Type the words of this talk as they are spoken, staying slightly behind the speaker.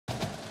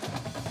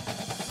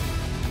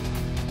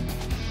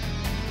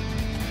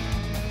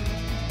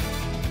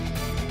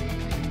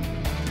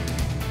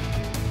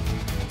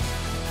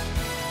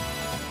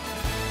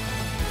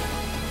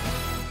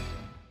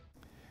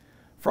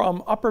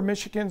From Upper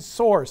Michigan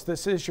Source,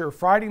 this is your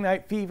Friday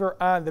Night Fever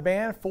on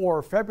demand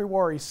for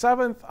February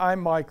 7th. I'm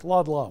Mike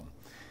Ludlum.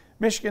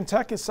 Michigan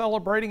Tech is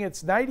celebrating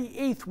its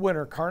 98th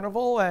Winter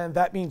Carnival, and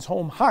that means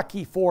home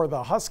hockey for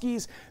the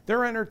Huskies.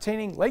 They're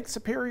entertaining Lake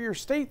Superior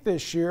State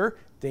this year.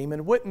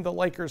 Damon Whitten, the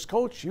Lakers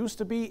coach, used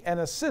to be an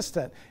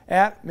assistant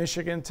at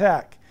Michigan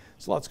Tech.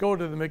 So let's go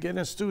to the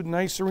McGinnis Student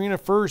Ice Arena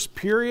first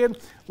period.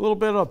 A little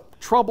bit of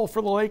trouble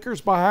for the Lakers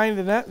behind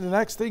the net. And the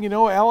next thing you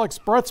know, Alex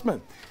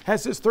Bretzman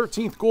has his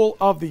 13th goal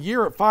of the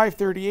year at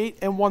 5:38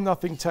 and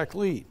 1-0 Tech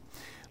lead.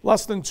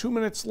 Less than 2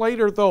 minutes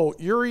later, though,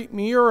 Yuri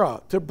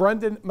Miura to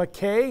Brendan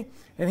McKay,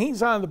 and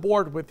he's on the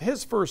board with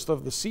his first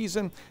of the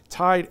season,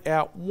 tied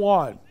at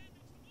 1.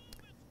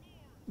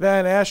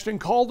 Then Ashton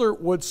Calder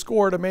would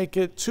score to make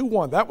it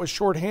 2-1. That was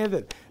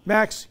shorthanded.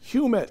 Max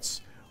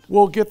Humitz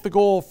will get the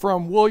goal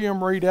from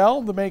William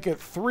Riedel to make it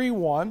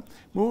 3-1.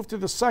 Move to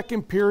the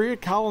second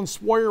period. Colin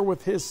Swoyer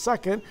with his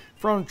second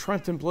from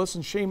Trenton Bliss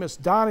and Seamus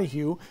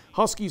Donahue.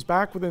 Huskies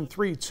back within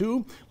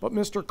 3-2, but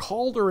Mr.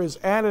 Calder is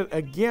at it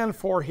again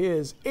for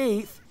his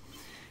 8th.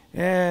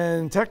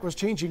 And Tech was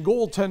changing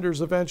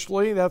goaltenders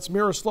eventually. That's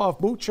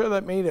Miroslav Mucha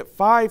that made it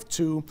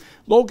 5-2.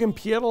 Logan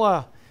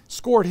Pietila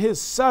scored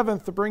his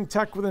 7th to bring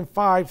Tech within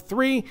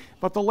 5-3,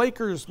 but the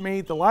Lakers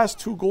made the last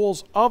 2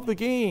 goals of the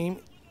game,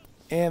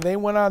 and they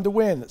went on to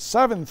win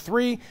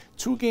 7-3,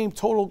 2-game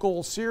total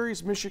goal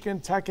series. Michigan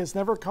Tech has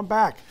never come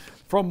back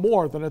from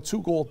more than a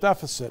 2-goal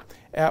deficit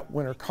at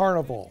Winter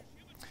Carnival.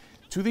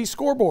 To the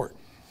scoreboard,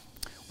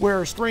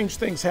 where strange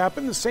things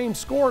happen. The same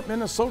score at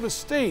Minnesota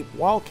State.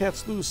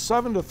 Wildcats lose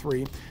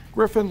 7-3.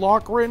 Griffin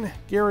Loughran,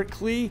 Garrett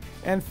Klee,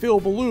 and Phil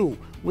Ballou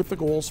with the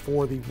goals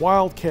for the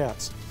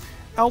Wildcats.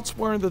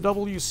 Elsewhere in the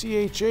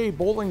WCHA,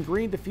 Bowling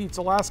Green defeats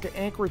Alaska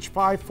Anchorage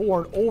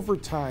 5-4 in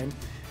overtime.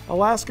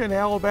 Alaska and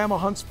Alabama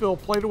Huntsville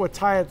play to a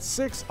tie at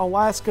 6.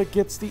 Alaska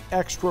gets the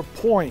extra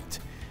point.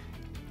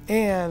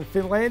 And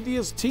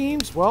Finlandia's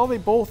teams, well, they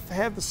both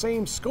had the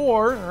same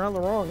score. They're on the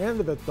wrong end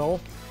of it, though.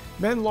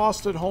 Men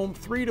lost at home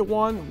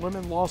 3-1.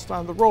 Women lost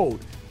on the road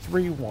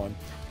 3-1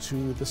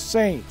 to the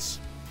Saints.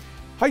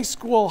 High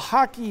school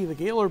hockey, the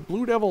Gaylord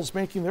Blue Devils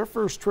making their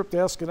first trip to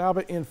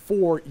Escanaba in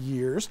 4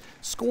 years.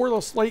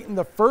 Scoreless late in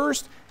the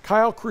first.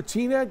 Kyle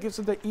Crutina gives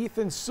it to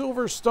Ethan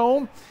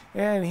Silverstone,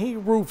 and he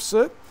roofs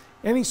it.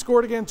 And he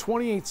scored again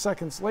 28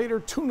 seconds later,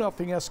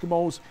 2-0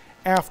 Eskimos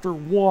after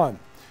 1.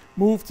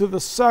 Move to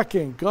the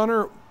second.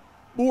 Gunnar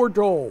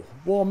Bordeaux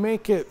will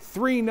make it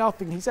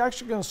 3-0. He's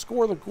actually going to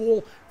score the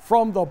goal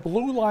from the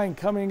blue line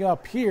coming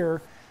up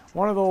here.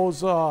 One of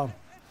those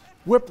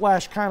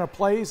whiplash kind of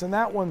plays, and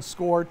that one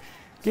scored.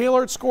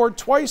 Gaylord scored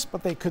twice,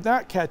 but they could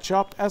not catch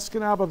up.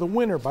 Escanaba the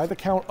winner by the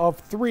count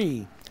of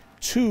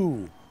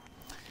 3-2.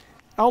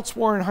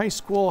 Elsewhere in high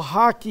school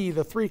hockey,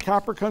 the 3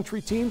 Copper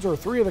Country teams, or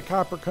 3 of the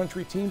Copper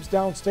Country teams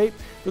downstate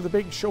for the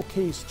big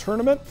showcase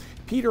tournament.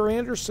 Peter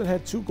Anderson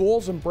had 2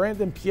 goals and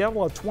Brandon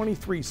Pievla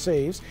 23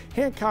 saves.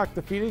 Hancock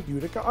defeated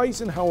Utica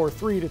Eisenhower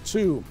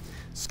 3-2.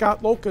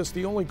 Scott Locust,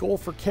 the only goal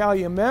for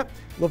Calumet.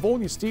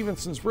 Livonia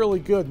Stevenson's really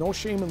good. No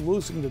shame in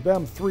losing to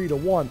them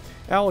 3-1.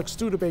 Alex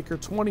Studebaker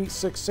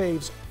 26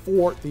 saves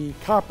for the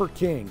Copper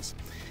Kings.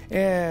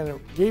 And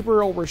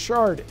Gabriel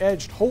Richard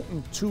edged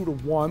Houghton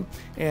 2-1,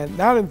 and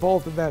not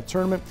involved in that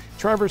tournament.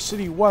 Traverse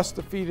City West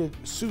defeated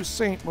Sault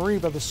Ste. Marie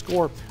by the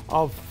score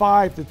of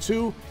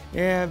 5-2,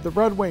 and the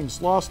Red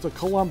Wings lost to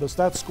Columbus.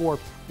 That score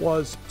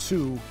was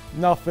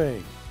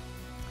 2-0.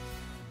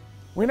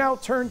 We now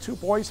turn to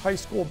boys high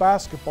school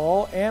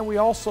basketball, and we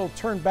also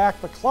turn back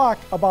the clock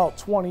about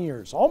 20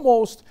 years.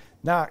 Almost,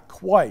 not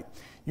quite.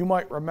 You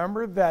might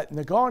remember that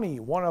Negaunee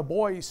won a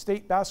boys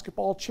state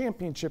basketball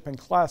championship in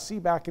Class C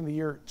back in the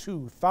year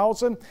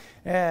 2000,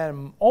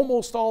 and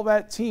almost all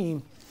that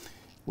team,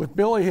 with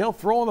Billy Hill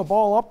throwing the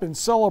ball up in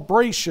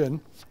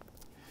celebration,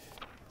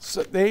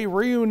 so they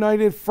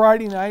reunited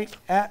Friday night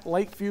at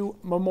Lakeview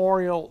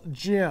Memorial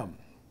Gym.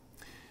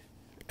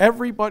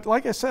 Everybody,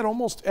 like I said,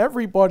 almost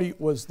everybody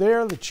was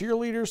there. The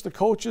cheerleaders, the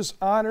coaches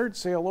honored.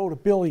 Say hello to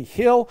Billy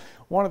Hill,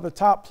 one of the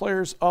top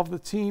players of the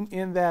team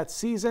in that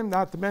season,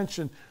 not to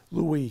mention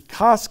Louis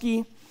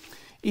Koski.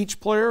 Each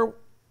player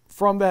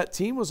from that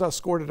team was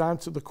escorted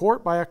onto the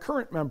court by a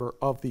current member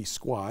of the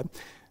squad.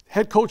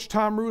 Head coach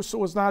Tom Russo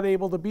was not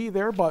able to be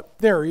there, but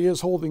there he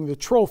is holding the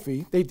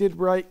trophy. They did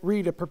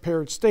read a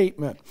prepared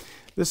statement.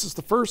 This is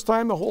the first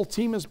time the whole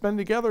team has been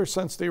together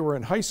since they were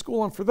in high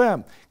school, and for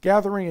them,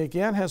 gathering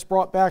again has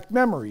brought back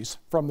memories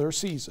from their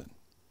season.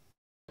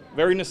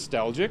 Very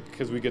nostalgic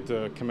because we get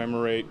to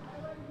commemorate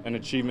an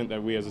achievement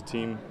that we as a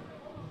team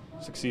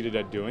succeeded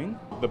at doing.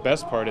 The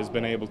best part has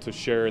been able to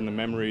share in the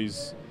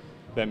memories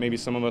that maybe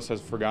some of us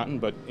has forgotten,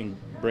 but in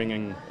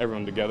bringing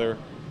everyone together,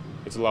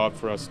 it's allowed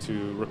for us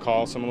to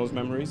recall some of those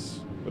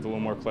memories with a little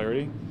more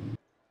clarity.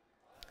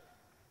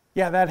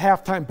 Yeah, that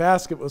halftime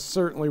basket was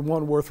certainly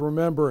one worth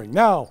remembering.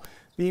 Now,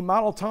 the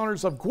Model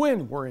Towners of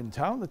Gwinn were in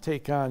town to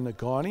take on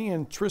Negaunee,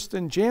 and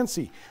Tristan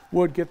Jancy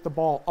would get the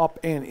ball up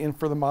and in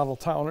for the Model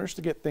Towners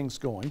to get things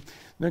going.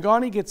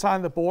 Negaunee gets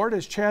on the board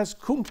as Chaz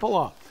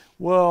Kumpala.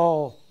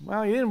 Well,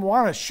 he didn't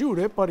want to shoot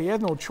it, but he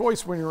had no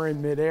choice when you were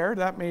in midair.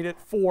 That made it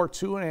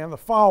 4-2 and the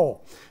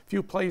foul. A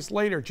few plays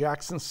later,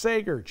 Jackson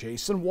Sager,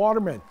 Jason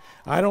Waterman.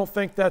 I don't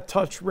think that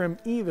touched rim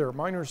either.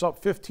 Miners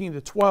up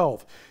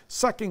 15-12.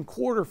 Second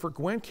quarter for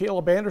Gwinn.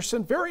 Caleb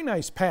Anderson, very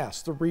nice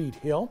pass to Reed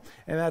Hill,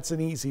 and that's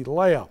an easy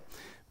layup.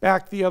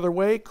 Back the other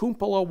way,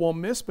 Kumpala will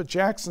miss, but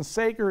Jackson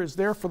Sager is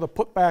there for the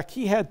putback.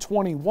 He had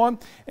 21,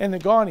 and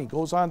Negaunee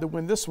goes on to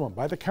win this one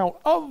by the count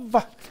of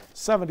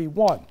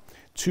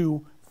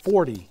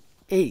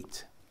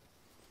 71-48.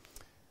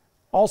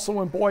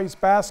 Also in boys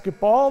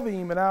basketball,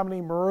 the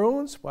Menominee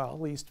Maroons, well,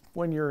 at least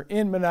when you're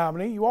in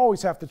Menominee, you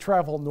always have to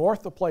travel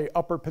north to play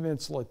Upper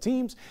Peninsula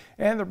teams,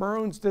 and the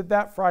Maroons did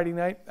that Friday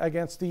night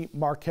against the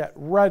Marquette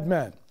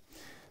Redmen.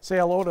 Say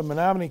hello to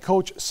Menominee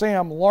coach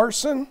Sam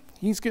Larson.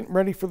 He's getting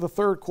ready for the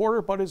third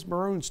quarter, but his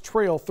Maroons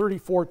trail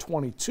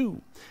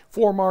 34-22.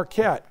 For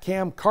Marquette,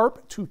 Cam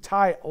Karp to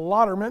Ty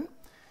Lauderman,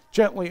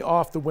 gently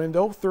off the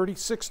window,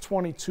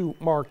 36-22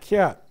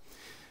 Marquette.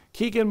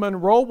 Keegan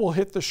Monroe will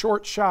hit the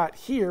short shot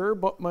here,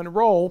 but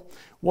Monroe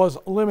was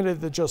limited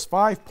to just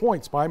 5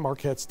 points by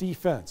Marquette's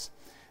defense.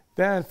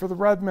 Then for the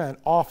Redmen,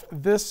 off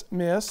this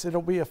miss,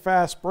 it'll be a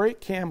fast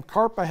break. Cam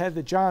Karp ahead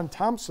to John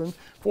Thompson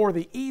for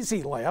the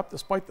easy layup,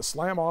 despite the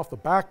slam off the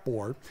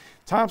backboard.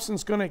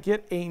 Thompson's going to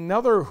get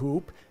another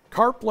hoop.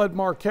 Karp led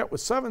Marquette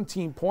with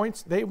 17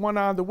 points. They went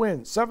on to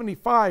win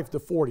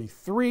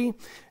 75-43.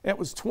 It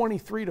was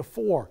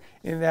 23-4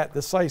 in that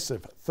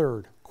decisive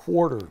third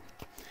quarter.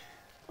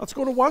 Let's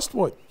go to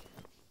Westwood,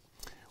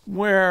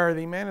 where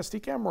the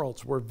Manistee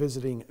Emeralds were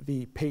visiting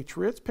the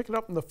Patriots. Pick it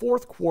up in the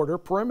fourth quarter.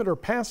 Perimeter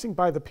passing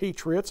by the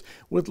Patriots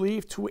would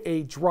lead to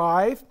a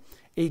drive,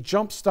 a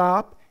jump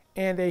stop,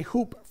 and a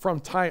hoop from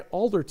Ty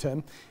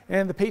Alderton,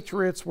 and the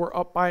Patriots were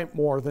up by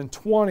more than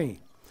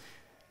 20.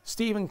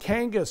 Stephen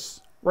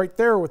Kangas right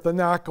there with the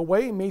knock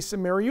away.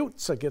 Mason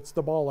Mariuzza gets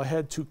the ball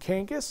ahead to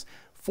Kangas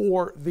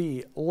for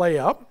the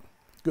layup.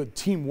 Good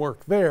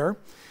teamwork there.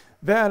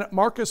 Then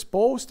Marcus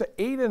Bose to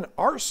Aiden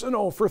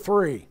Arsenault for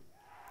three.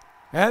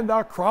 And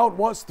the crowd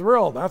was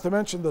thrilled, not to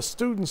mention the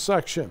student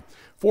section.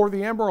 For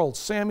the Emeralds,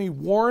 Sammy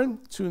Warren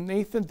to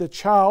Nathan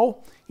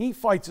DeChow. He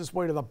fights his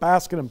way to the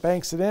basket and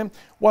banks it in.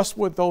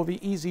 Westwood, though, the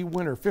easy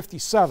winner,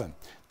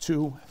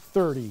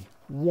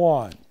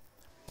 57-31.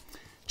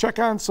 Check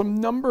on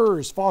some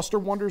numbers. Foster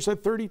Wonders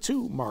had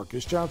 32.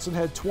 Marcus Johnson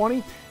had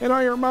 20. And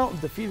Iron Mountain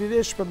defeated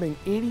Ishpeming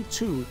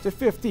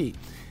 82-50.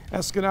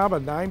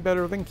 Escanaba 9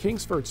 better than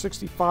Kingsford,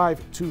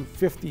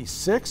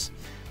 65-56.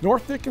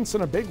 North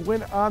Dickinson a big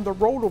win on the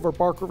road over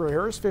Bark River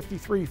Harris,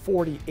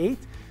 53-48.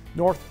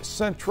 North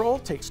Central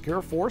takes care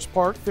of Forest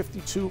Park,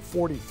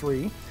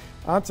 52-43.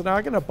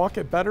 Ontonagon a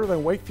bucket better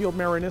than Wakefield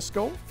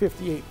Marinisco,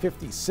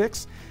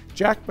 58-56.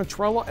 Jack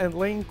Matrella and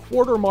Lane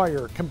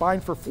Quartermeyer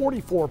combined for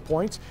 44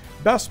 points.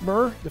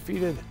 Bessemer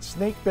defeated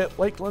Snakebit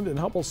Lakeland in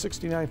Humboldt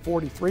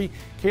 69-43.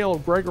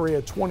 Caleb Gregory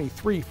had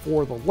 23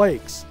 for the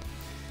Lakes.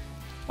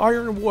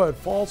 Ironwood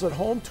falls at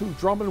home to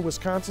Drummond,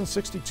 Wisconsin,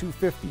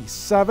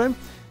 62-57.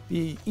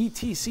 The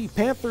ETC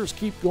Panthers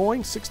keep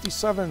going,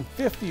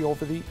 67-50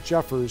 over the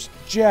Jeffers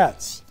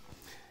Jets.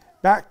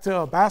 Back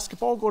to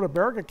basketball, go to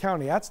Baraga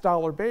County. That's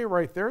Dollar Bay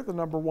right there, the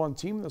 #1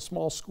 team in the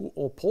small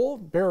school poll.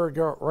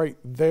 Baraga right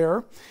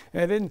there.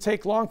 And it didn't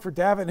take long for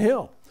Davin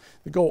Hill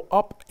to go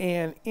up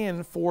and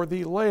in for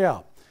the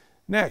layup.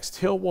 Next,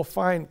 Hill will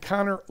find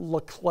Connor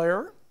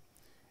LeClaire,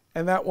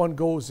 and that one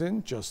goes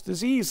in just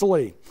as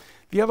easily.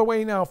 The other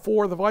way now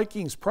for the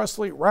Vikings,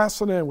 Presley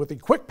Rassinen with a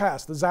quick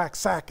pass to Zach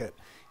Sackett.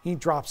 He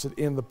drops it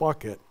in the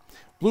bucket.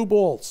 Blue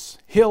Bolts,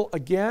 Hill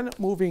again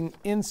moving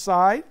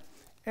inside,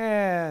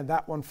 and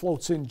that one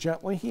floats in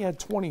gently. He had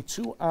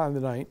 22 on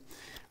the night.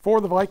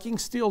 For the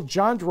Vikings, Steele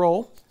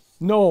Jandro,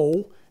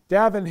 no.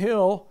 Davin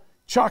Hill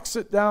chucks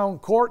it down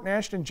court, and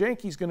Ashton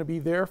Janke's going to be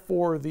there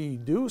for the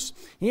deuce.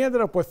 He ended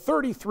up with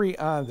 33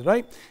 on the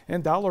night,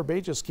 and Dollar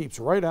Bay just keeps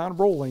right on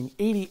rolling,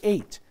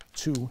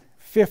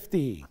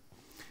 88-50.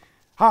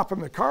 Hop in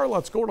the car,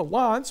 let's go to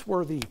Lawrence,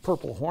 where the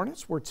Purple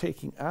Hornets were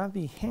taking on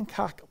the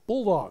Hancock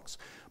Bulldogs.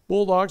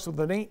 Bulldogs with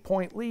an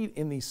 8-point lead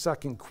in the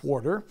second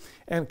quarter,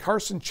 and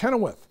Carson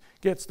Chenoweth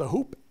gets the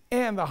hoop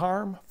and the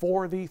harm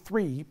for the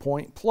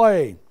 3-point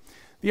play.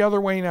 The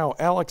other way now,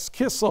 Alex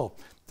Kissel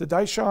to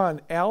Dyshawn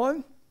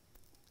Allen,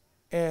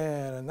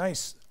 and a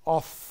nice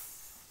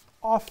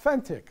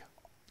authentic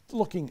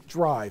looking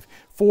drive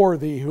for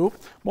the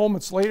hoop.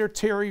 Moments later,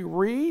 Terry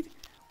Reed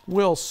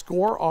will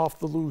score off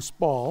the loose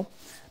ball.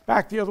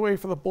 Back the other way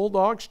for the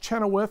Bulldogs,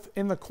 Chenoweth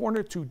in the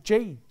corner to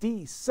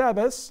J.D.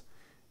 Sebas.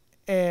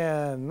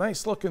 And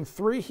nice looking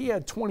three. He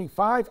had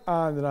 25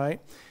 on the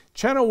night.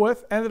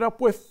 Chenoweth ended up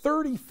with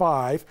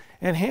 35,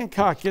 and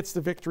Hancock gets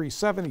the victory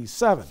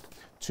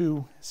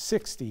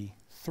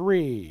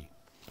 77-63.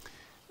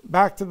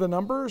 Back to the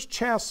numbers,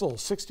 Chassell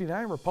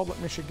 69, Republic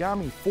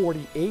Michigami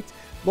 48.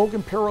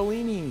 Logan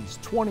Parolini's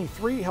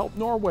 23 helped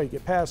Norway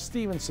get past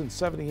Stevenson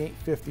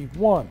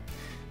 78-51.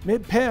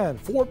 Mid-Penn,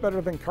 4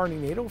 better than Kearney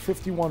Nato,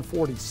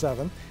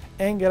 51-47.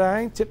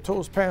 Engadine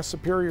tiptoes past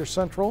Superior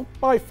Central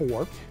by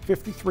 4,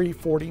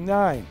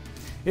 53-49.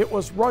 It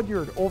was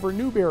Rudyard over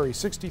Newberry,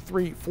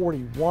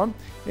 63-41.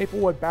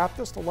 Maplewood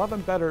Baptist,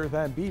 11 better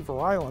than Beaver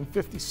Island,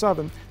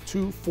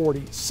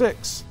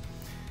 57-46.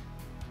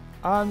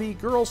 On the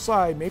girls'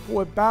 side,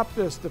 Maplewood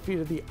Baptist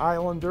defeated the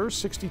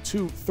Islanders,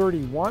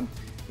 62-31.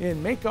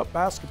 In makeup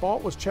basketball,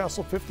 it was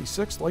Chassell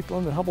 56,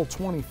 Lakeland and Humboldt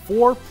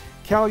 24.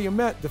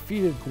 Calumet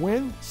defeated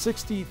Gwynn,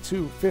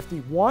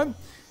 60-51.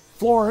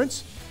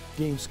 Florence,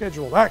 game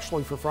scheduled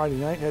actually for Friday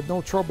night, had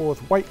no trouble with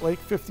White Lake,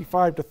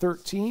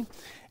 55-13.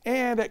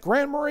 And at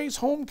Grand Marais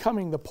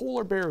homecoming, the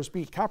Polar Bears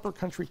beat Copper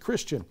Country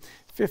Christian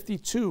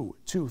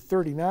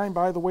 52-39.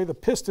 By the way, the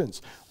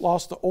Pistons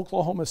lost to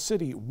Oklahoma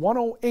City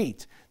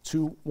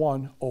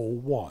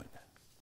 108-101.